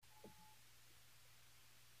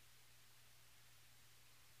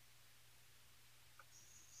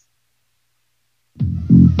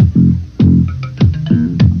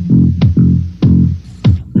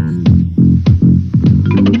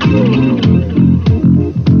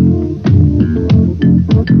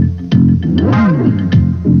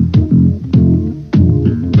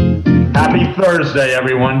Thursday,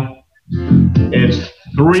 everyone. It's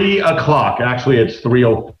 3 o'clock. Actually, it's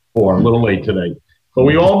 3:04, a little late today. But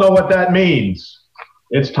we all know what that means.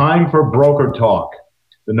 It's time for Broker Talk,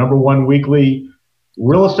 the number one weekly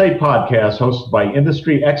real estate podcast hosted by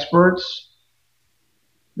industry experts.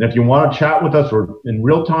 And if you want to chat with us in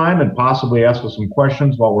real time and possibly ask us some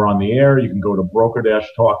questions while we're on the air, you can go to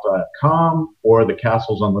broker-talk.com or the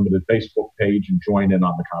Castles Unlimited Facebook page and join in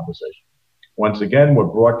on the conversation. Once again, we're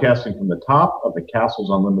broadcasting from the top of the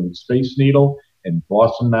Castles Unlimited Space Needle in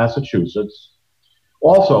Boston, Massachusetts.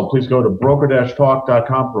 Also, please go to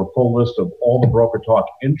broker-talk.com for a full list of all the Broker Talk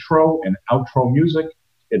intro and outro music.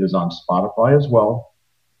 It is on Spotify as well.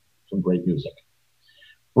 Some great music.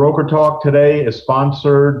 Broker Talk today is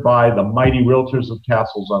sponsored by the Mighty Realtors of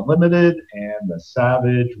Castles Unlimited and the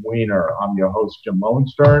Savage Wiener. I'm your host, Jim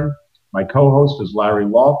Lowenstern. My co-host is Larry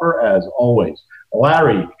Laufer, as always.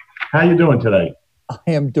 Larry, how you doing today?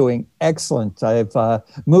 I am doing excellent. I've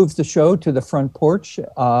moved the show to the front porch,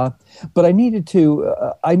 but I needed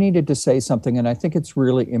to say something, and I think it's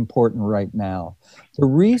really important right now. The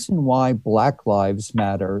reason why Black Lives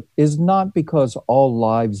Matter is not because all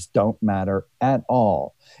lives don't matter at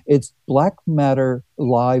all. It's Black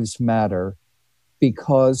Lives Matter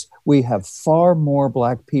because we have far more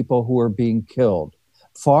Black people who are being killed,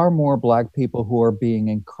 far more Black people who are being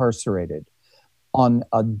incarcerated. On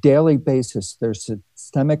a daily basis, there's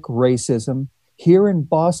systemic racism. Here in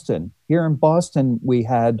Boston, we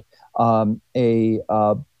had a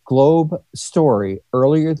Globe story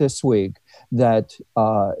earlier this week that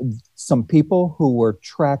some people who were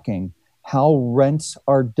tracking how rents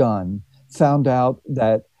are done found out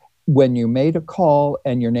that when you made a call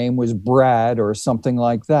and your name was Brad or something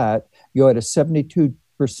like that, you had a 72%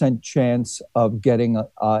 chance of getting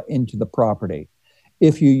into the property.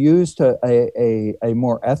 If you used a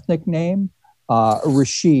more ethnic name,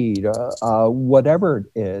 Rashid, whatever it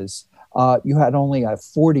is, you had only a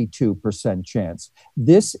 42% chance.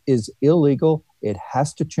 This is illegal. It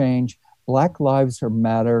has to change. Black lives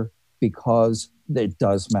matter because it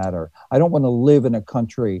does matter. I don't want to live in a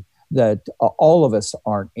country that all of us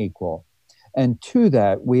aren't equal. And to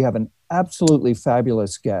that, we have an absolutely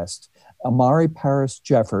fabulous guest. Amari Parris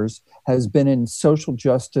Jeffers has been in social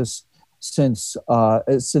justice since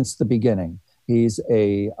the beginning. He's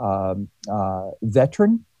a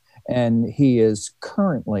veteran, and he is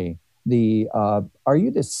currently are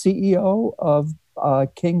you the CEO of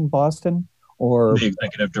King Boston? Or the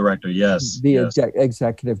executive director, yes. Yes.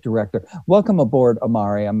 Executive director. Welcome aboard,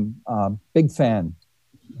 Amari. I'm a big fan.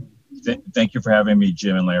 Thank you for having me,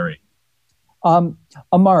 Jim and Larry.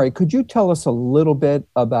 Amari, could you tell us a little bit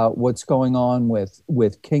about what's going on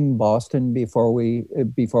with King Boston before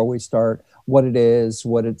we start? What it is,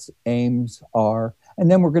 what its aims are,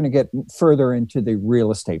 and then we're going to get further into the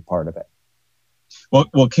real estate part of it.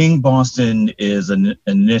 Well, King Boston is an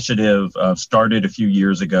initiative started a few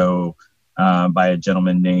years ago by a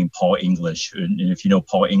gentleman named Paul English. And if you know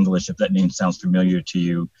Paul English, if that name sounds familiar to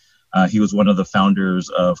you, he was one of the founders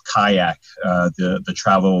of Kayak, the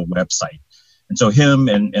travel website. And so him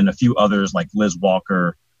and a few others like Liz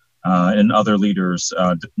Walker and other leaders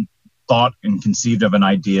thought and conceived of an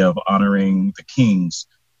idea of honoring the Kings,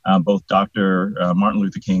 both Dr. Martin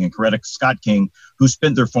Luther King and Coretta Scott King, who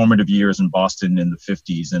spent their formative years in Boston in the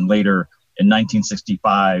 50s, and later in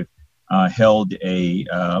 1965 held a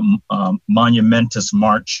monumentous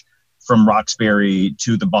march from Roxbury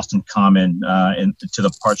to the Boston Common and to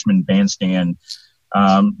the Parchman Bandstand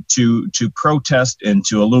to protest and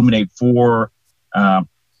to illuminate four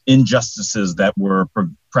injustices that were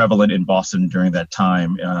prevalent in Boston during that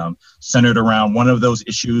time. Centered around one of those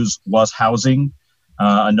issues was housing,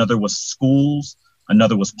 another was schools,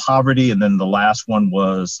 another was poverty, and then the last one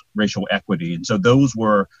was racial equity. And so those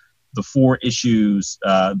were the four issues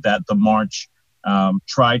that the march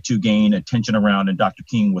tried to gain attention around, and Dr.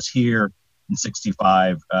 King was here in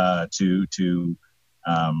 '65 to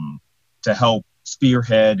help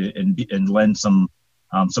spearhead and lend some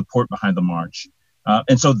support behind the march.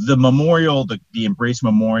 And so the memorial, the Embrace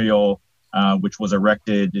Memorial, which was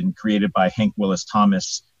erected and created by Hank Willis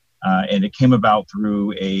Thomas, and it came about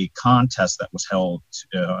through a contest that was held,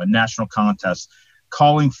 a national contest,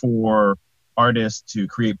 calling for artists to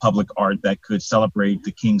create public art that could celebrate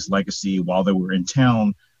the King's legacy while they were in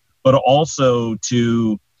town, but also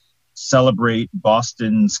to celebrate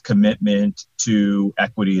Boston's commitment to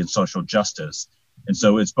equity and social justice. And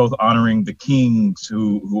so it's both honoring the Kings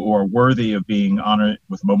who are worthy of being honored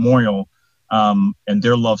with a memorial and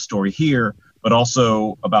their love story here, but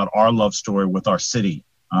also about our love story with our city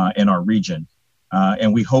and our region.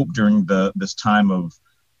 And we hope during this time of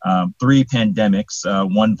three pandemics,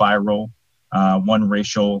 one viral, one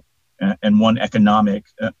racial, and one economic,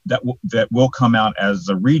 that will come out as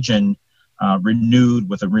a region renewed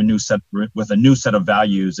with a new set of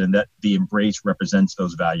values, and that the Embrace represents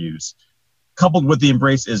those values. Coupled with the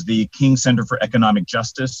Embrace is the King Center for Economic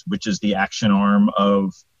Justice, which is the action arm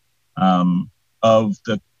of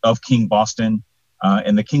King Boston.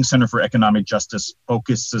 And the King Center for Economic Justice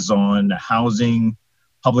focuses on housing,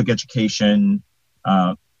 public education,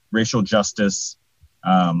 racial justice,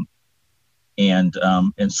 and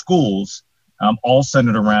schools, all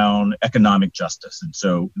centered around economic justice. And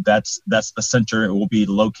so that's the center. It will be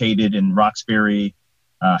located in Roxbury,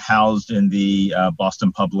 housed in the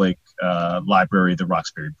Boston Public Library, the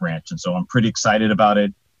Roxbury branch. And so I'm pretty excited about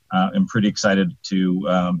it. I'm pretty excited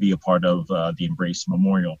to be a part of the Embrace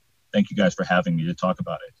Memorial. Thank you guys for having me to talk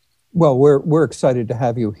about it. Well, we're excited to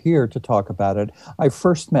have you here to talk about it. I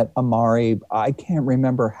first met Amari, I can't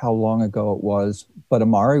remember how long ago it was, but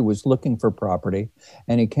Amari was looking for property,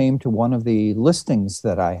 and he came to one of the listings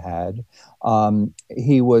that I had.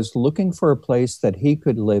 He was looking for a place that he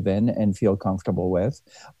could live in and feel comfortable with,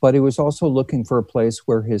 but he was also looking for a place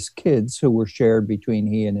where his kids, who were shared between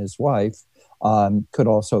he and his wife, could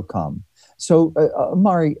also come. So,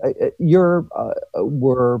 Amari, you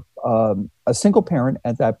were a single parent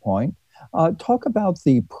at that point. Talk about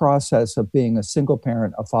the process of being a single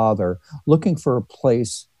parent, a father, looking for a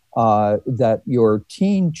place that your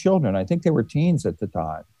teen children, I think they were teens at the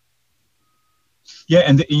time. Yeah,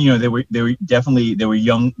 and they were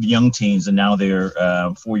young teens, and now they're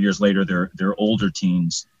 4 years later they're older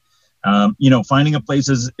teens. Finding a place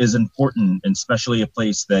is important, and especially a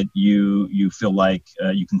place that you feel like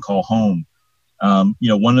you can call home.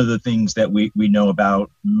 One of the things that we know about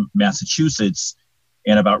Massachusetts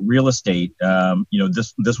and about real estate,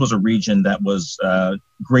 this was a region that was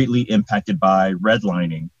greatly impacted by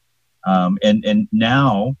redlining. And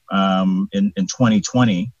now in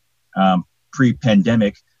 2020,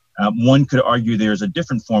 pre-pandemic, one could argue there's a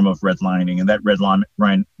different form of redlining, and that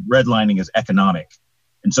redlining is economic.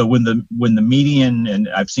 And so when the median, and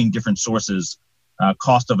I've seen different sources,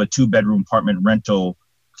 cost of a 2-bedroom apartment rental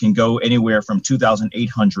can go anywhere from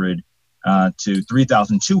 $2,800 to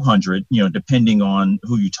 $3,200, depending on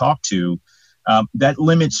who you talk to. That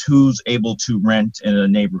limits who's able to rent in a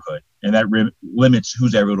neighborhood, and that limits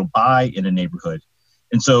who's able to buy in a neighborhood.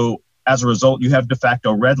 And so as a result, you have de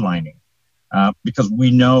facto redlining, because we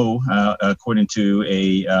know, according to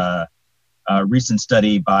a recent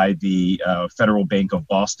study by the Federal Bank of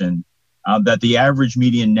Boston, that the average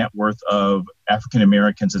median net worth of African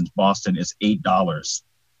Americans in Boston is $8.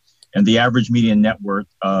 And the average median net worth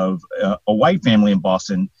of a white family in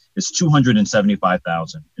Boston is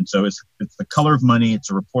 $275,000. And so it's the color of money. It's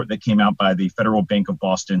a report that came out by the Federal Bank of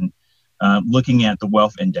Boston, looking at the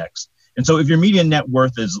wealth index. And so if your median net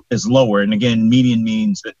worth is lower, and again, median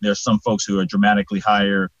means that there's some folks who are dramatically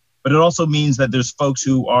higher, but it also means that there's folks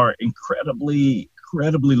who are incredibly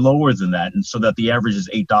lower than that. And so that the average is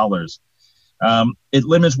 $8. It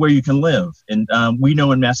limits where you can live. And we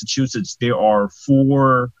know in Massachusetts, there are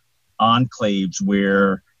 4 enclaves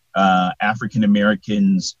where African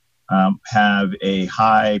Americans have a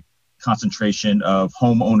high concentration of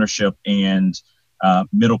home ownership and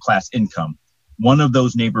middle class income. One of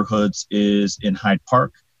those neighborhoods is in Hyde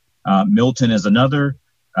Park. Milton is another.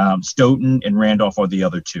 Stoughton and Randolph are the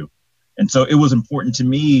other 2. And so it was important to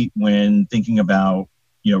me when thinking about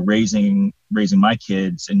raising my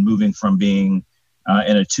kids and moving from being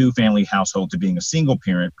in a 2-family household to being a single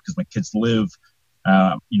parent, because my kids live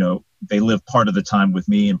they live part of the time with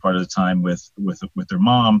me and part of the time with their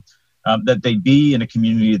mom, that they'd be in a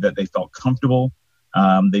community that they felt comfortable.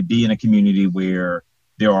 They'd be in a community where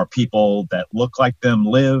there are people that look like them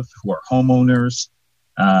live, who are homeowners,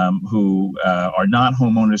 who are not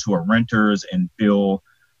homeowners, who are renters, and feel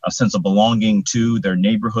a sense of belonging to their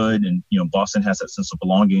neighborhood. And, Boston has that sense of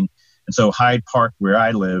belonging. And so Hyde Park, where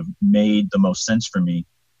I live, made the most sense for me.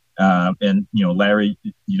 And, Larry,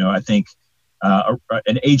 I think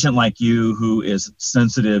an agent like you who is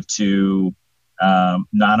sensitive to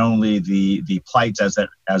not only the plights, as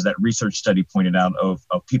that research study pointed out, of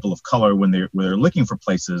people of color when they're looking for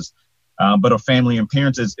places, but of family and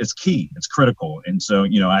parents is key. It's critical. And so,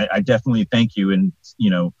 I definitely thank you. And,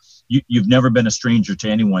 you've never been a stranger to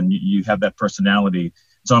anyone. You have that personality.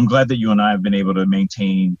 So I'm glad that you and I have been able to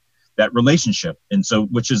maintain that relationship. And so,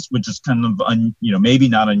 which is kind of, maybe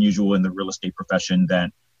not unusual in the real estate profession,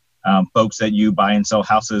 that folks that you buy and sell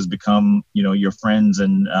houses become, your friends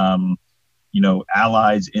and,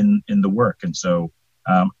 allies in the work. And so,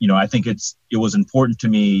 I think it was important to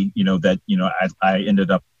me, that, I ended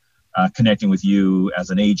up connecting with you as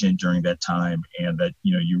an agent during that time, and that,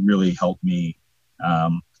 you really helped me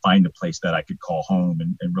find a place that I could call home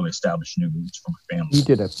and really establish new roots for my family. You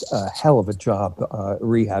did a hell of a job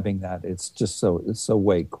rehabbing that. It's just it's so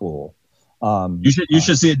way cool. You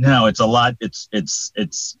should see it now. It's a lot. It's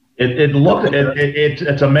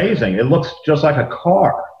amazing. It looks just like a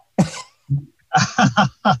car.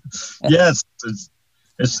 Yes,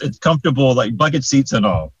 it's comfortable, like bucket seats and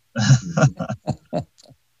all.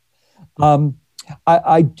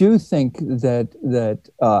 I do think that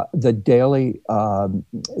the daily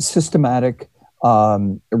systematic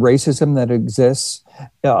racism that exists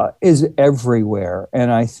is everywhere,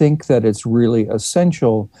 and I think that it's really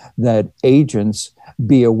essential that agents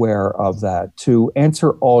be aware of that, to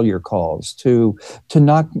answer all your calls, to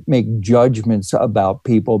not make judgments about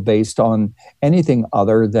people based on anything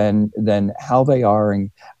other than how they are,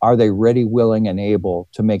 and are they ready, willing, and able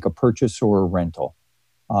to make a purchase or a rental.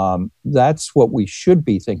 That's what we should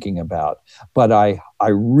be thinking about. But I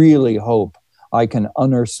really hope I can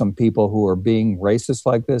unearth some people who are being racist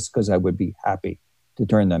like this, because I would be happy to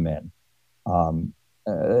turn them in.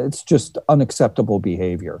 It's just unacceptable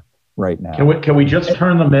behavior right now. Can we just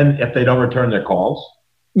turn them in if they don't return their calls?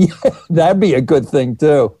 Yeah, that'd be a good thing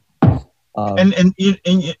too. I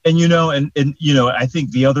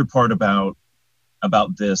think the other part about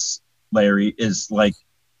this, Larry, is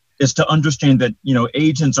to understand that,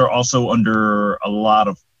 agents are also under a lot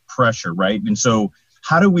of pressure, right? And so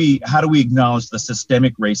how do we acknowledge the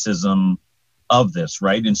systemic racism of this,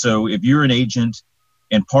 right? And so if you're an agent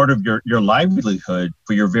and part of your livelihood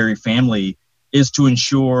for your very family is to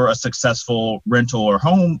ensure a successful rental or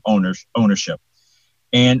home ownership.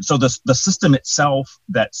 And so the system itself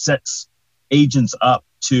that sets agents up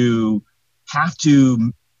to have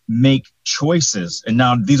to make choices, and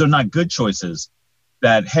now these are not good choices,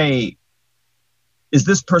 that, hey, is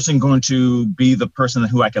this person going to be the person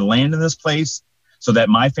who I can land in this place so that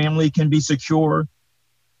my family can be secure?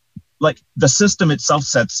 Like, the system itself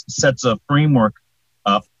sets a framework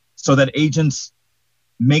up so that agents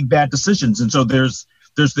make bad decisions. And so there's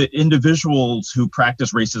the individuals who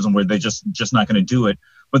practice racism where they're just not going to do it.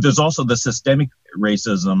 But there's also the systemic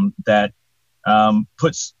racism that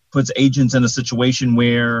puts agents in a situation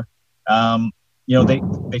where they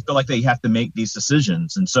feel like they have to make these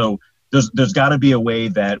decisions. And so there's got to be a way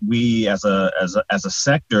that we as a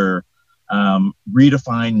sector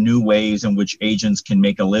redefine new ways in which agents can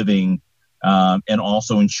make a living, and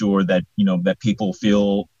also ensure that that people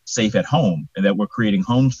feel safe at home, and that we're creating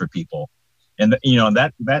homes for people. And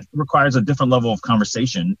that requires a different level of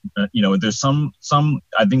conversation. There's some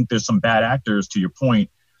I think there's some bad actors, to your point,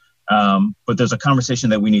 but there's a conversation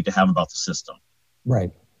that we need to have about the system.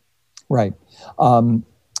 Right.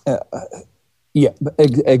 Yeah,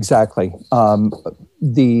 exactly.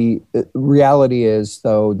 The reality is,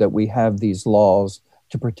 though, that we have these laws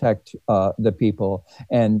to protect the people,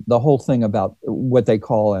 and the whole thing about what they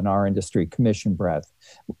call in our industry commission breath.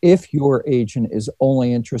 If your agent is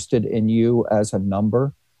only interested in you as a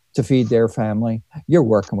number to feed their family, you're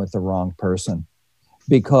working with the wrong person,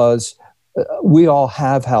 because we all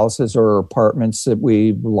have houses or apartments that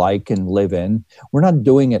we like and live in. We're not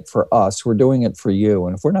doing it for us. We're doing it for you.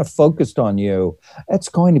 And if we're not focused on you, it's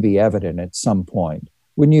going to be evident at some point.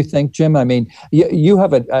 Wouldn't you think, Jim? I mean, you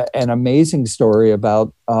have an amazing story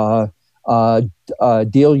about a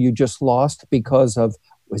deal you just lost because of,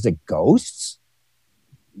 was it ghosts?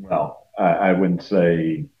 Well, I wouldn't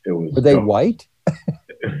say it was. Were they white?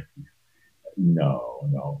 No.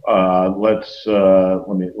 Let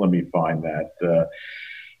me find that.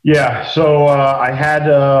 Yeah. So I had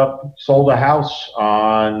sold a house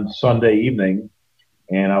on Sunday evening,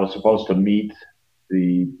 and I was supposed to meet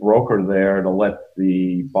the broker there to let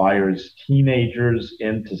the buyer's teenagers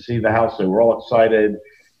in to see the house. They were all excited.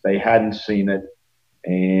 They hadn't seen it.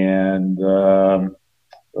 And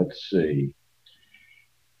let's see.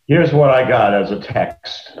 Here's what I got as a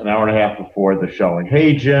text an hour and a half before the showing.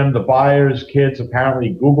 Hey, Jim, the buyer's kids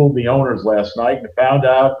apparently Googled the owners last night and found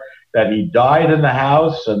out that he died in the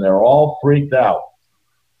house, and they're all freaked out.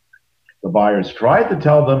 The buyers tried to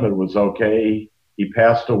tell them it was okay. He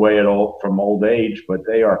passed away from old age, but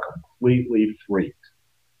they are completely freaked.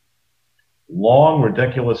 Long,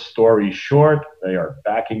 ridiculous story short, they are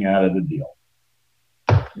backing out of the deal.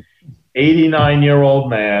 89-year-old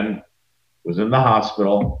man was in the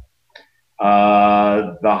hospital.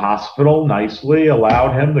 The hospital nicely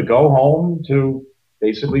allowed him to go home to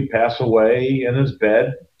basically pass away in his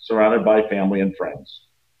bed, surrounded by family and friends.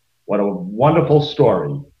 What a wonderful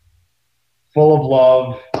story. Full of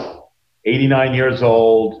love, 89 years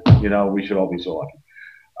old. We should all be so lucky.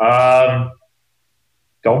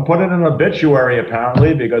 Don't put it in an obituary,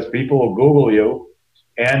 apparently, because people will Google you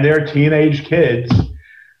and their teenage kids.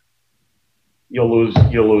 You'll lose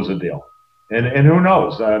a deal. And who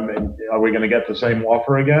knows? Are we going to get the same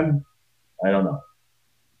offer again? I don't know.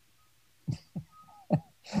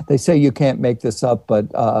 They say you can't make this up,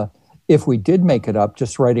 but if we did make it up,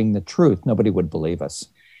 just writing the truth, nobody would believe us.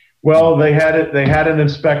 Well, they had an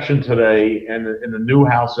inspection today in the new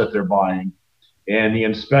house that they're buying, and the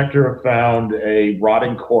inspector found a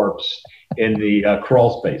rotting corpse in the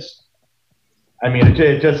crawl space. I mean,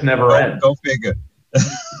 it just never ends. Go figure.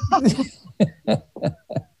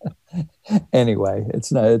 Anyway,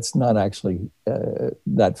 it's not actually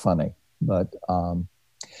that funny. But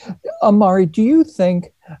Amari, do you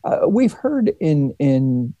think we've heard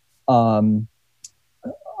in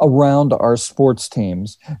around our sports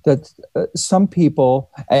teams that some people,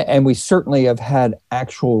 and we certainly have had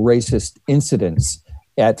actual racist incidents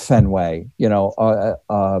at Fenway,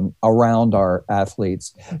 around our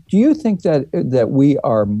athletes. Do you think that we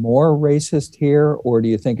are more racist here, or do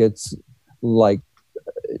you think it's like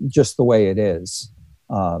just the way it is?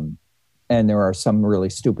 And there are some really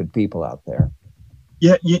stupid people out there.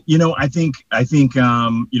 Yeah, I think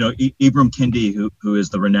Ibram Kendi, who is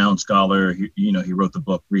the renowned scholar, he wrote the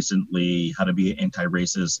book recently, How to Be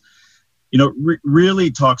Anti-Racist. Really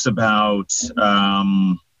talks about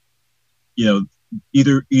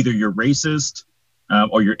either you're racist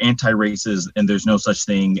or you're anti-racist, and there's no such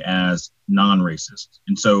thing as non-racist.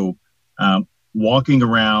 And so walking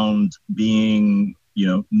around being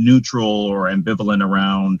neutral or ambivalent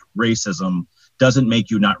around racism doesn't make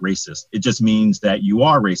you not racist. It just means that you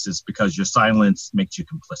are racist because your silence makes you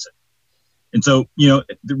complicit. And so,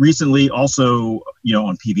 recently also,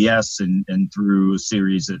 on PBS and through a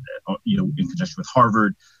series, in conjunction with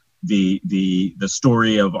Harvard, the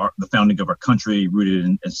story of the founding of our country rooted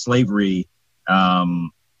in slavery. I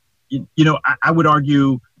would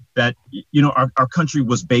argue that, our country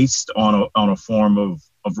was based on a form of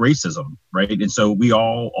racism, right? And so we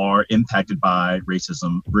all are impacted by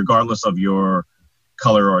racism, regardless of your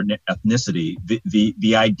color or ethnicity.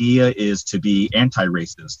 The idea is to be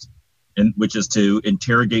anti-racist, and which is to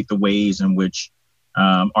interrogate the ways in which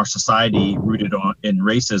our society, rooted in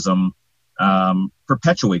racism,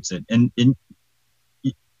 perpetuates it. And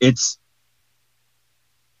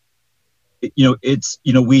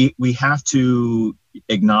we have to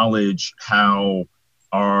acknowledge how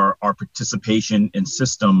our participation in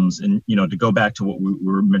systems, and to go back to what we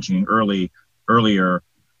were mentioning earlier,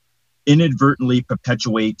 inadvertently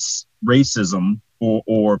perpetuates racism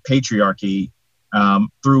or patriarchy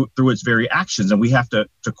through its very actions, and we have to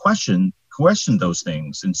question those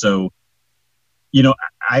things. And so,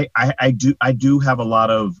 I do have a lot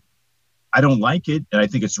of, I don't like it, and I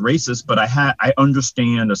think it's racist, but I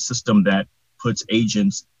understand a system that puts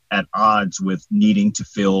agents at odds with needing to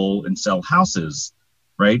fill and sell houses,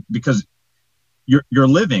 right? Because your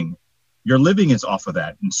living is off of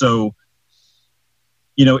that. And so,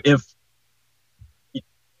 if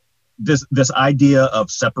this idea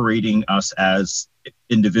of separating us as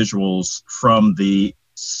individuals from the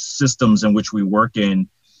systems in which we work in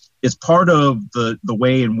is part of the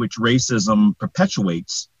way in which racism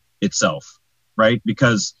perpetuates itself, right?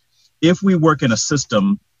 Because if we work in a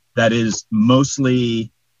system that is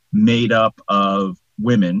mostly made up of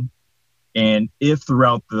women, and if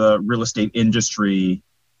throughout the real estate industry,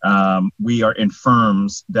 we are in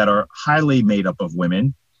firms that are highly made up of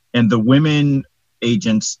women, and the women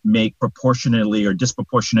agents make proportionately or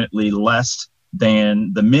disproportionately less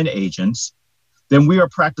than the men agents, then we are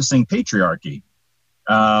practicing patriarchy.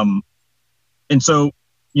 And so,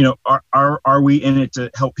 are we in it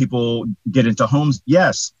to help people get into homes?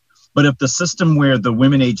 Yes. But if the system where the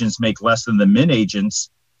women agents make less than the men agents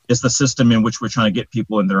is the system in which we're trying to get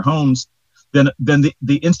people in their homes, then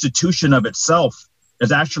the institution of itself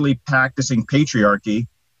is actually practicing patriarchy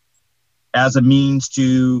as a means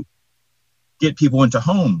to get people into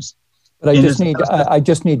homes. But I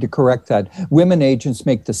just need to correct that. Women agents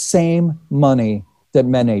make the same money that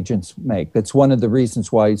men agents make. That's one of the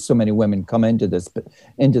reasons why so many women come into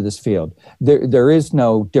this field. There is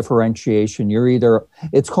no differentiation.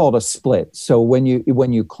 It's called a split. So when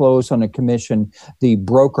you close on a commission, the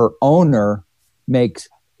broker owner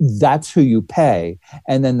that's who you pay,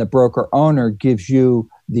 and then the broker owner gives you,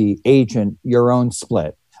 the agent, your own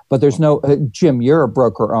split. But there's no Jim, you're a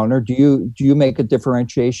broker owner. Do you make a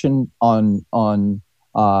differentiation on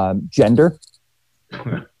gender?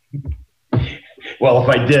 Well, if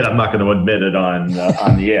I did, I'm not going to admit it on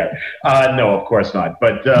the air. No, of course not.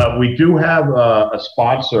 But we do have a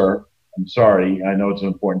sponsor I'm sorry. I know it's an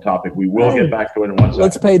important topic. We will get back to it in 1 second.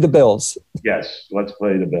 Let's pay the bills. Yes, let's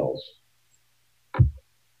pay the bills.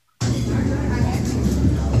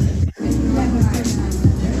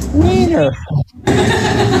 Wiener.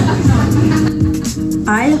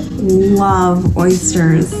 I love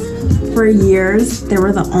oysters. For years, they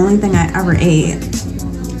were the only thing I ever ate.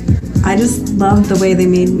 I just loved the way they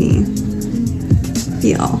made me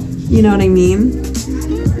feel. You know what I mean?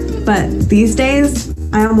 But these days,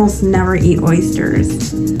 I almost never eat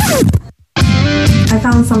oysters. I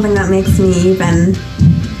found something that makes me even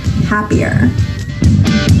happier.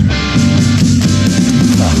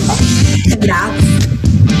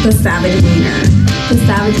 That's the Savage Wiener. The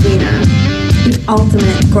Savage Wiener. The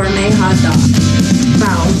ultimate gourmet hot dog.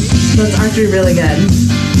 Wow, that's actually really good.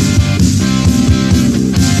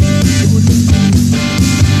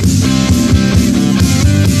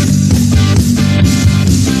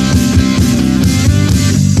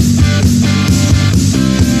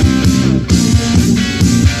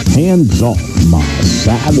 Hands off my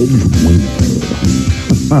Savage Wiener.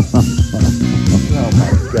 Oh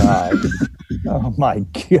my God. Oh my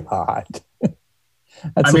God.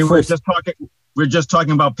 I mean, we're just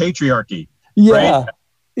talking about patriarchy. Yeah. Right?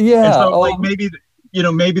 Yeah. And so like maybe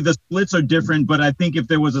the splits are different, but I think if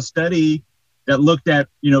there was a study that looked at,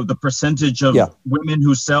 the percentage of women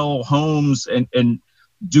who sell homes and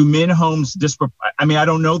do men homes I mean, I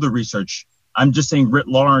don't know the research. I'm just saying writ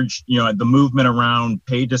large, the movement around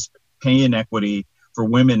pay inequity for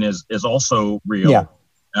women is also real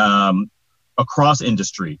across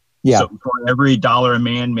industry. Yeah. So for every dollar a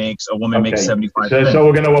man makes, a woman makes 75 cents. So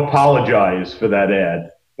we're going to apologize for that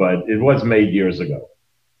ad, but it was made years ago.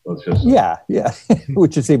 Let's just yeah,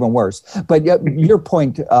 which is even worse. But your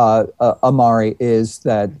point, Amari, is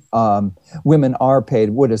that women are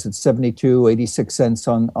paid, 86 cents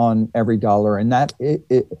on every dollar, and that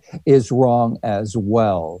is wrong as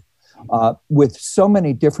well. With so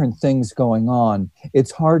many different things going on,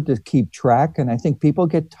 it's hard to keep track, and I think people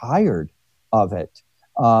get tired of it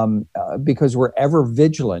because we're ever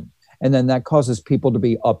vigilant, and then that causes people to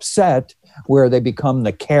be upset, where they become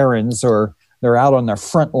the Karens, or they're out on their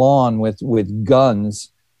front lawn with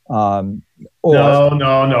guns. No,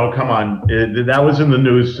 come on. That was in the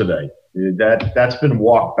news today. That's been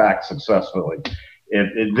walked back successfully.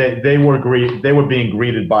 They were being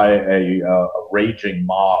greeted by a raging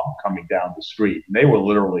mob coming down the street, and they were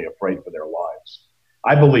literally afraid for their lives.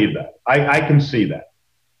 I believe that. I can see that.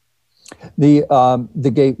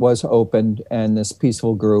 The gate was opened, and this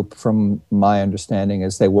peaceful group, from my understanding,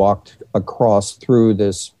 as they walked across through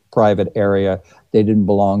this private area, they didn't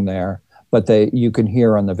belong there, but you can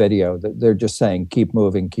hear on the video that they're just saying, keep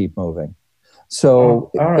moving, keep moving.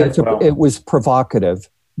 So it was provocative,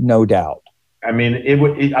 no doubt. I mean,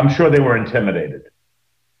 I'm sure they were intimidated.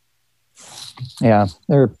 Yeah,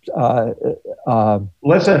 they're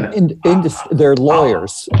listen. They're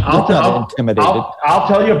lawyers. I'll intimidated. I'll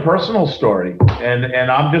tell you a personal story, and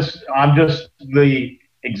I'm just the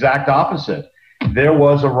exact opposite. There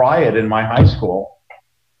was a riot in my high school,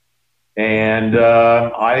 and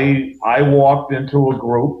I walked into a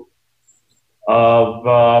group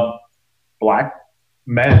of black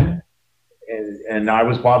men, and I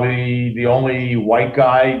was probably the only white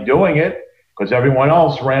guy doing it, because everyone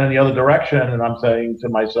else ran in the other direction. And I'm saying to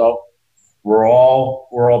myself, we're all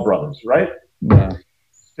brothers, right? Yeah.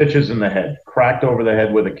 Stitches in the head, cracked over the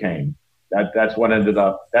head with a cane. That's what ended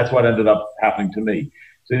up happening to me.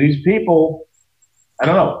 So these people, I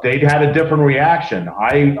don't know, they had a different reaction.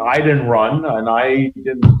 I didn't run, and I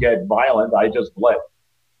didn't get violent. I just bled.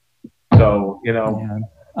 So,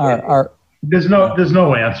 there's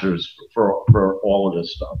no answers for all of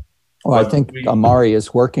this stuff. Well, I think Amari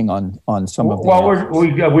is working on some of the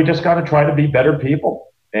answers. We just got to try to be better people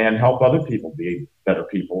and help other people be better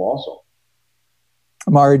people also.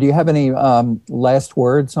 Amari, do you have any last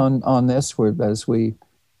words on this as we?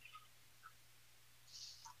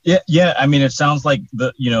 Yeah. I mean, it sounds like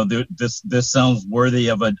this sounds worthy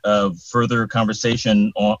of a further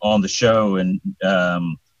conversation on the show, and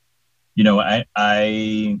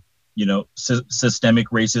systemic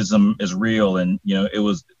racism is real, and it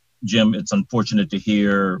was. Jim, it's unfortunate to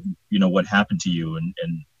hear, what happened to you, and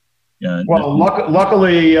well,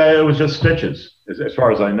 luckily it was just stitches, as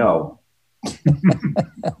far as I know.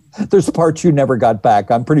 There's parts you never got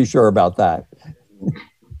back. I'm pretty sure about that.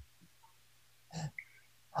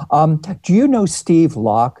 Do you know Steve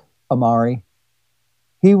Locke, Amari?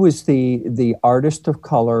 He was the artist of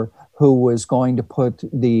color who was going to put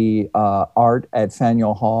the art at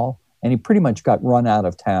Faneuil Hall, and he pretty much got run out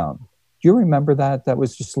of town. Do you remember that? That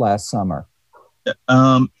was just last summer.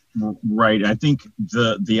 Right. I think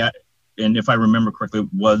and if I remember correctly,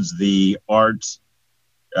 was the art,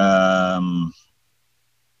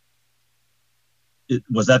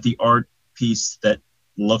 was that the art piece that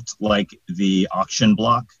looked like the auction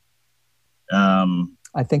block?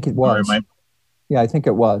 I think it was. Yeah, I think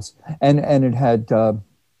it was. And it had,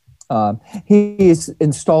 he's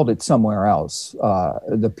installed it somewhere else,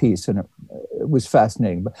 the piece, and it was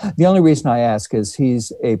fascinating. But the only reason I ask is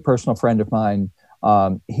he's a personal friend of mine.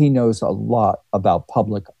 He knows a lot about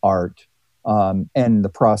public art and the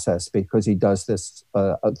process because he does this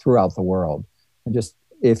throughout the world. And just,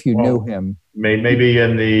 if you knew him. Maybe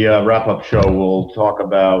in the wrap-up show, we'll talk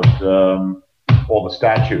about all the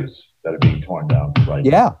statues that are being torn down. Right?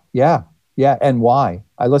 Yeah, and why.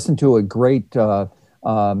 I listened to a great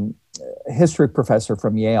history professor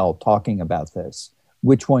from Yale talking about this,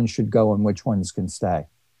 which ones should go and which ones can stay.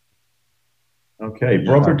 Okay,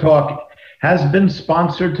 Broker Talk has been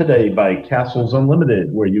sponsored today by Castles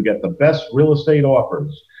Unlimited, where you get the best real estate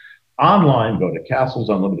offers. Online, go to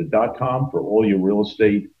castlesunlimited.com for all your real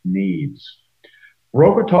estate needs.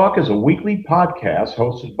 Broker Talk is a weekly podcast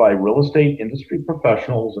hosted by real estate industry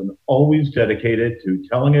professionals and always dedicated to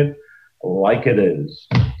telling it like it is.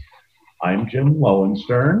 I'm Jim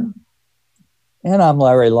Lowenstern. And I'm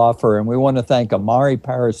Larry Laufer, and we want to thank Amari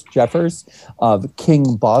Paris Jeffers of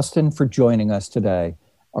King Boston for joining us today.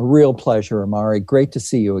 A real pleasure, Amari. Great to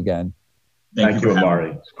see you again. Thank you,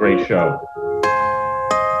 Amari. It's a great show.